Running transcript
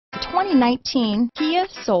2019 Kia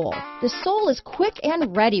Soul. The Soul is quick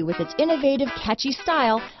and ready with its innovative, catchy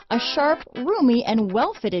style, a sharp, roomy, and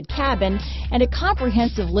well-fitted cabin, and a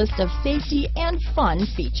comprehensive list of safety and fun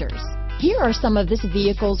features. Here are some of this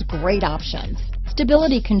vehicle's great options: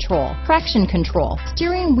 stability control, traction control,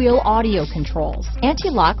 steering wheel audio controls,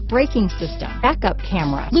 anti-lock braking system, backup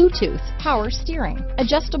camera, Bluetooth, power steering,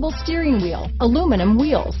 adjustable steering wheel, aluminum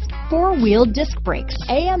wheels, four-wheel disc brakes,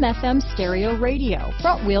 AM/FM stereo radio,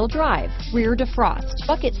 front-wheel drive, rear defrost,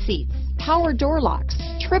 bucket seats, power door locks,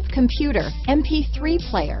 trip computer, MP3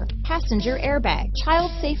 player, passenger airbag,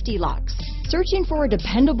 child safety locks. Searching for a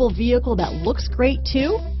dependable vehicle that looks great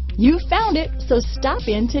too? You found it, so stop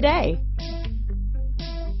in today.